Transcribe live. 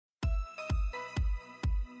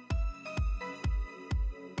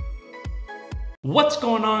What's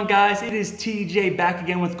going on, guys? It is TJ back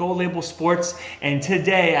again with Gold Label Sports, and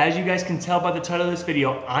today, as you guys can tell by the title of this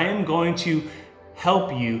video, I am going to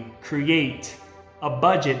help you create a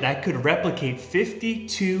budget that could replicate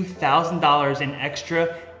 $52,000 in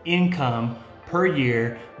extra income per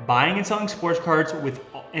year buying and selling sports cards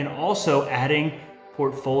and also adding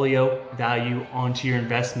portfolio value onto your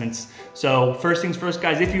investments. So first things first,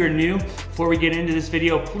 guys, if you're new, before we get into this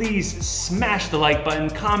video, please smash the like button,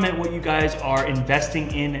 comment what you guys are investing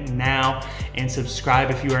in now, and subscribe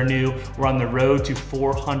if you are new. We're on the road to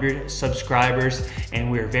 400 subscribers and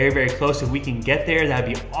we're very, very close. If we can get there, that'd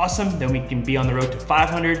be awesome. Then we can be on the road to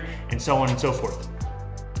 500 and so on and so forth.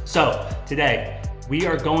 So today we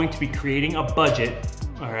are going to be creating a budget,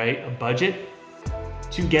 all right, a budget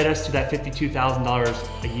to get us to that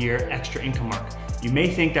 $52,000 a year extra income mark. You may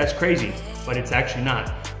think that's crazy, but it's actually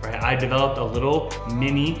not, right? I developed a little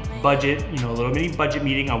mini budget,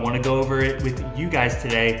 meeting. I wanna go over it with you guys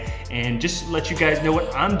today and just let you guys know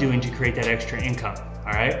what I'm doing to create that extra income,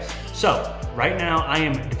 all right? So right now I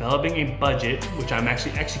am developing a budget, which I'm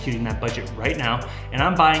actually executing that budget right now, and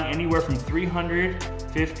I'm buying anywhere from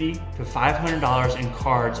 $350 to $500 in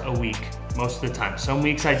cards a week. Most of the time. Some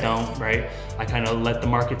weeks I don't, right? I kind of let the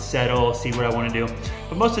market settle, see what I want to do.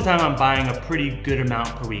 But most of the time I'm buying a pretty good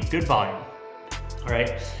amount per week, good volume. All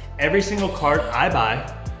right, every single card I buy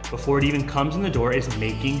before it even comes in the door is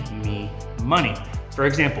making me money. For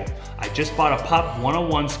example, I just bought a Pop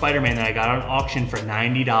 101 Spider-Man that I got on auction for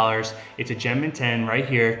 $90. It's a Gem Mint 10 right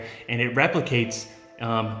here, and it replicates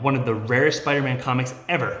one of the rarest Spider-Man comics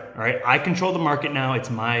ever. All right, I control the market now. It's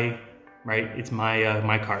my, right? It's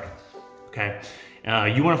my card. Okay,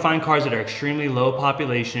 you want to find cards that are extremely low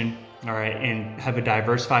population, all right, and have a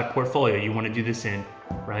diversified portfolio. You want to do this in,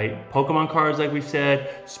 right, Pokemon cards, like we've said,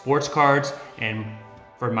 sports cards, and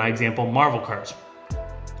for my example, Marvel cards.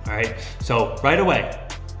 All right, so right away,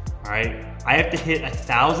 all right, I have to hit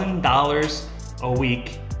 $1,000 a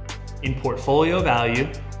week in portfolio value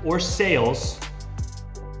or sales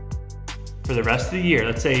for the rest of the year.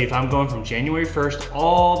 Let's say if I'm going from January 1st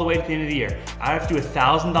all the way to the end of the year, I have to do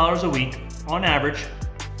 $1,000 a week on average,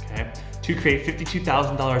 okay, to create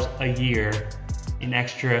 $52,000 a year in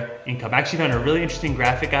extra income. I actually found a really interesting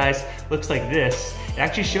graphic, guys. Looks like this. It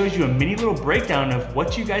actually shows you a mini little breakdown of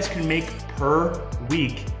what you guys can make per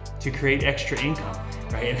week to create extra income,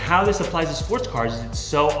 right? And how this applies to sports cards is it's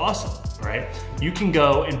so awesome, right? You can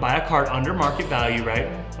go and buy a card under market value, right?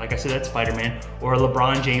 Like I said, that's Spider-Man, or a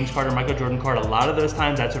LeBron James card or Michael Jordan card. A lot of those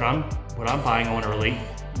times, that's what I'm buying. I want to relate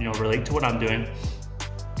to what I'm doing.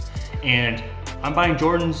 And I'm buying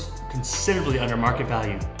Jordans considerably under market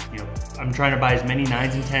value. I'm trying to buy as many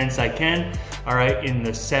 9s and 10s as I can, all right, in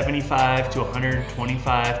the 75 to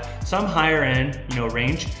 125, some higher end,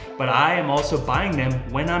 range, but I am also buying them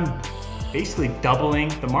when I'm basically doubling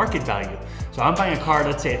the market value. So I'm buying a card,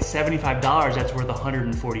 let's say it's $75, that's worth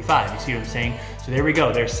 $145. You see what I'm saying? So there we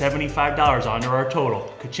go, there's $75 under our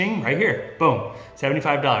total. Ka-ching, right here, boom,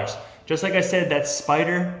 $75. Just like I said, that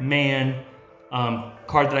Spider-Man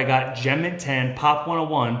card that I got, Gem Mint 10, Pop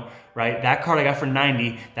 101, right? That card I got for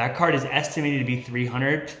 $90. That card is estimated to be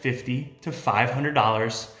 $350 to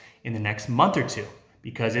 $500 in the next month or two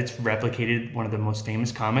because it's replicated one of the most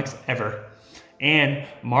famous comics ever. And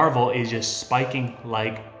Marvel is just spiking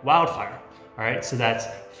like wildfire. All right, so that's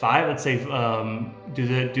let's say,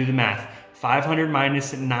 do the math. 500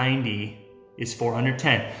 minus 90 is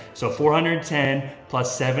 410. So 410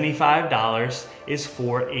 plus $75 is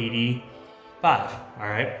 485, all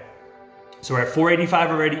right? So we're at 485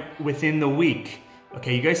 already within the week.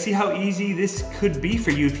 Okay, you guys see how easy this could be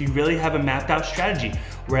for you if you really have a mapped out strategy.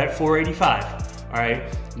 We're at 485, all right?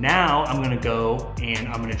 Now I'm gonna go and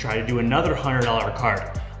I'm gonna try to do another $100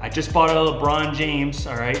 card. I just bought a LeBron James,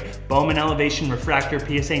 all right, Bowman Elevation Refractor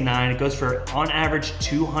PSA 9. It goes for, on average,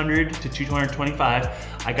 $200 to $225.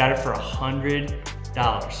 I got it for $100,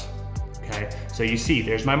 okay? So you see,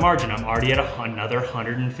 there's my margin. I'm already at another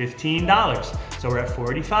 $115. So we're at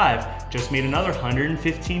 485. Just made another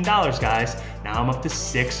 $115, guys. Now I'm up to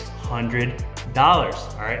 $600, all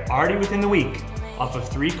right? Already within the week, off of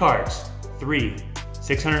 3 cards,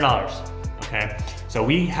 $600, okay? So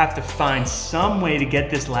we have to find some way to get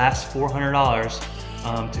this last $400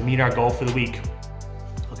 to meet our goal for the week.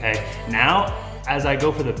 Okay, now as I go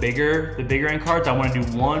for the bigger end cards, I want to do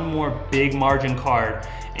one more big margin card.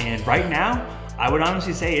 And right now, I would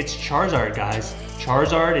honestly say it's Charizard, guys.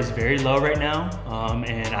 Charizard is very low right now,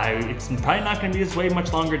 and it's probably not going to be this way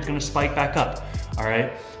much longer. It's going to spike back up. All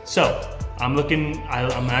right, so I'm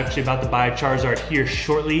actually about to buy a Charizard here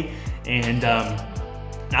shortly, and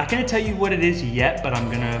Not gonna tell you what it is yet, but I'm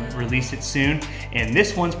gonna release it soon. And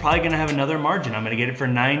this one's probably gonna have another margin. I'm gonna get it for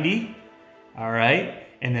 90, all right?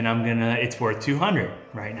 And then it's worth 200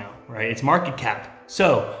 right now, right? It's market cap.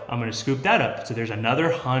 So I'm gonna scoop that up. So there's another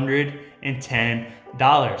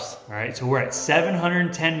 $110, all right? So we're at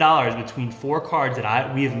 $710 between 4 cards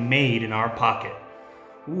that we have made in our pocket.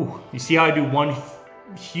 Ooh, you see how I do one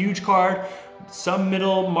huge card, some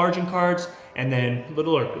middle margin cards, and then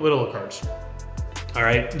littler cards. All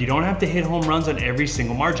right, you don't have to hit home runs on every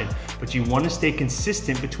single margin, but you want to stay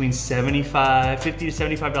consistent between $50 to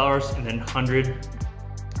 $75, and then 100,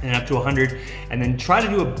 and up to 100, and then try to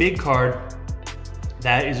do a big card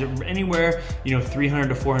that is anywhere, $300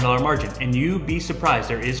 to $400 margin. And you'd be surprised,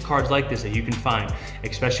 there is cards like this that you can find,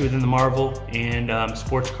 especially within the Marvel and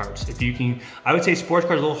sports cards. If you can, I would say sports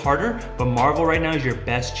cards a little harder, but Marvel right now is your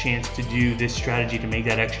best chance to do this strategy to make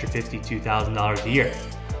that extra $52,000 a year.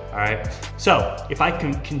 All right, so if I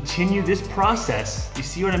can continue this process, you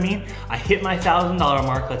see what I mean? I hit my $1,000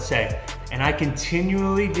 mark, let's say, and I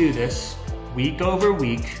continually do this week over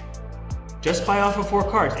week, just buy off of 4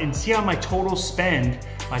 cards, and see how my total spend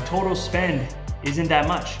isn't that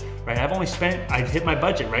much, right? I've hit my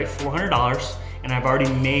budget, right? $400, and I've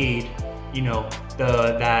already made,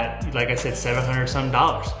 like I said, $700 some,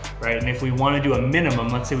 right? And if we want to do a minimum,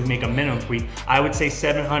 let's say we make a minimum, I would say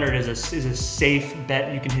 700 is a safe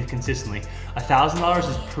bet you can hit consistently. $1,000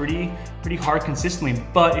 is pretty hard consistently,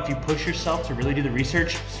 but if you push yourself to really do the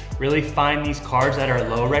research, really find these cards that are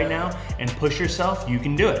low right now and push yourself, you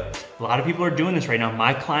can do it. A lot of people are doing this right now.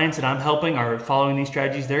 My clients that I'm helping are following these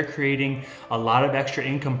strategies. They're creating a lot of extra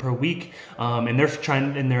income per week, and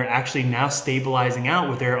they're actually now stabilizing out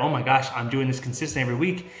with their, oh my gosh, I'm doing this consistent every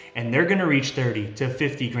week, and they're gonna reach 30 to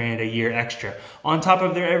 50 grand a year extra on top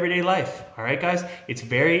of their everyday life. All right, guys, it's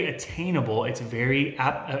very attainable. It's very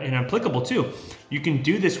and applicable too. You can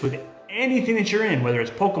do this with anything that you're in, whether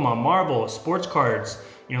it's Pokemon, Marvel, sports cards,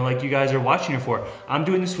 like you guys are watching it for. I'm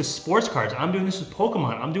doing this with sports cards. I'm doing this with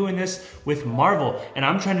Pokemon. I'm doing this with Marvel, and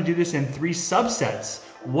I'm trying to do this in 3 subsets.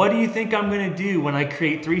 What do you think I'm gonna do when I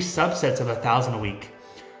create 3 subsets of 1,000 a week?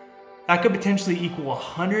 That could potentially equal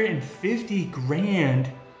 150 grand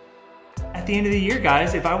at the end of the year,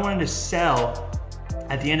 guys. If I wanted to sell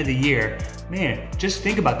at the end of the year, man, just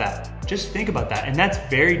think about that. Just think about that. And that's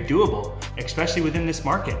very doable, especially within this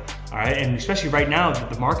market. All right, and especially right now,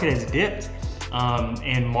 the market has dipped.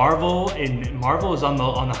 And Marvel is on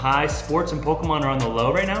the high. Sports and Pokemon are on the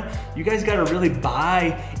low right now. You guys got to really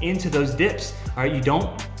buy into those dips. All right, you don't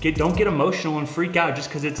get emotional and freak out just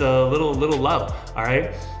because it's a little low. All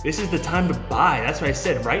right, this is the time to buy. That's what I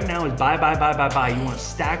said. Right now is buy. You want to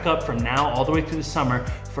stack up from now all the way through the summer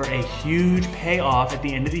for a huge payoff at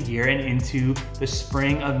the end of the year and into the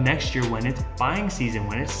spring of next year when it's buying season,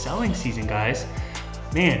 when it's selling season, guys.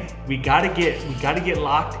 Man, we gotta get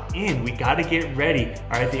locked in. We gotta get ready.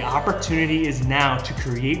 All right, the opportunity is now to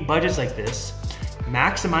create budgets like this.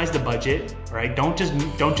 Maximize the budget. All right, don't just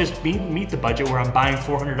meet the budget where I'm buying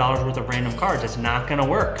 $400 worth of random cards. That's not gonna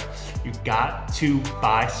work. You got to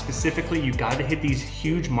buy specifically. You got to hit these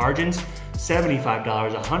huge margins,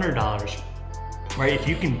 $75, $100. Right? If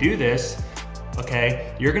you can do this,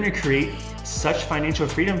 okay, you're gonna create such financial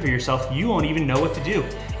freedom for yourself, you won't even know what to do.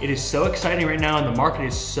 It is so exciting right now, and the market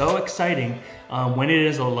is so exciting when it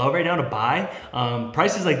is a low right now to buy.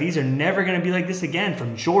 Prices like these are never gonna be like this again,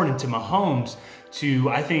 from Jordan to Mahomes to,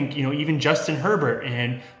 I think, even Justin Herbert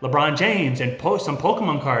and LeBron James and some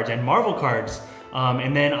Pokemon cards and Marvel cards.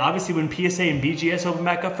 And then obviously when PSA and BGS open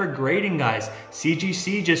back up for grading, guys,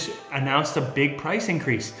 CGC just announced a big price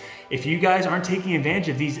increase. If you guys aren't taking advantage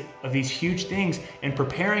of these huge things and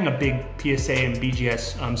preparing a big PSA and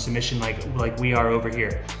BGS submission like we are over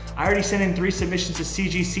here. I already sent in 3 submissions to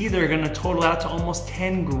CGC. They're gonna total out to almost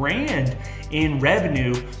 10 grand in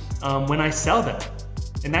revenue when I sell them.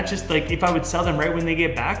 And that's just like if I would sell them right when they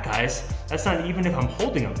get back, guys. That's not even if I'm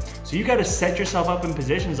holding them. So you gotta set yourself up in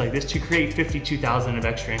positions like this to create 52,000 of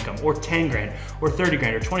extra income, or 10 grand, or 30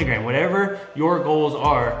 grand, or 20 grand, whatever your goals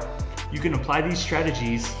are. You can apply these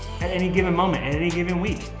strategies at any given moment, at any given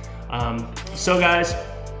week. So guys,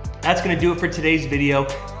 that's gonna do it for today's video.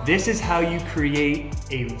 This is how you create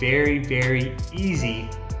a very, very easy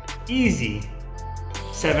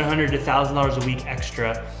 $700 to $1,000 a week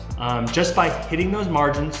extra, just by hitting those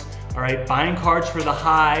margins, all right? Buying cards for the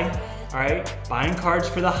high, all right? Buying cards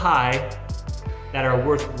for the high that are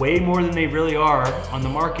worth way more than they really are on the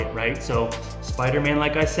market, right? So Spider-Man,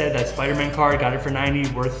 like I said, that Spider-Man card, got it for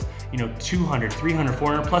 90, worth 200, 300,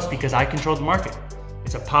 400 plus, because I control the market.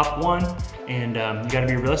 It's a pop one, and you gotta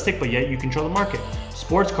be realistic, but yet you control the market.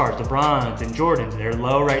 Sports cards, LeBrons and Jordans, they're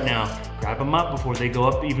low right now. grab them up before they go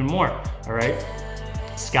up even more, all right?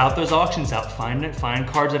 Scout those auctions out, find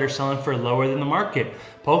cards that are selling for lower than the market.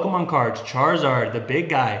 Pokemon cards, Charizard, the big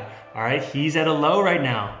guy, all right? He's at a low right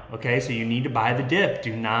now, okay? So you need to buy the dip.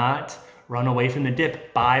 Do not run away from the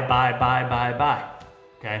dip. Buy, buy, buy, buy, buy,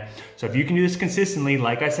 okay? So if you can do this consistently,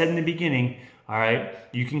 like I said in the beginning, all right,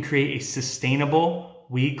 you can create a sustainable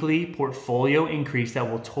weekly portfolio increase that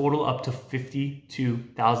will total up to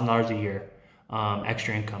 $52,000 a year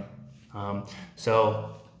extra income.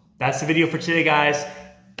 So that's the video for today, guys.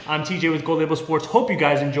 I'm TJ with Gold Label Sports. Hope you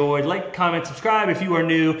guys enjoyed. Like, comment, subscribe if you are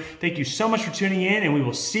new. Thank you so much for tuning in, and we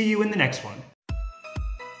will see you in the next one.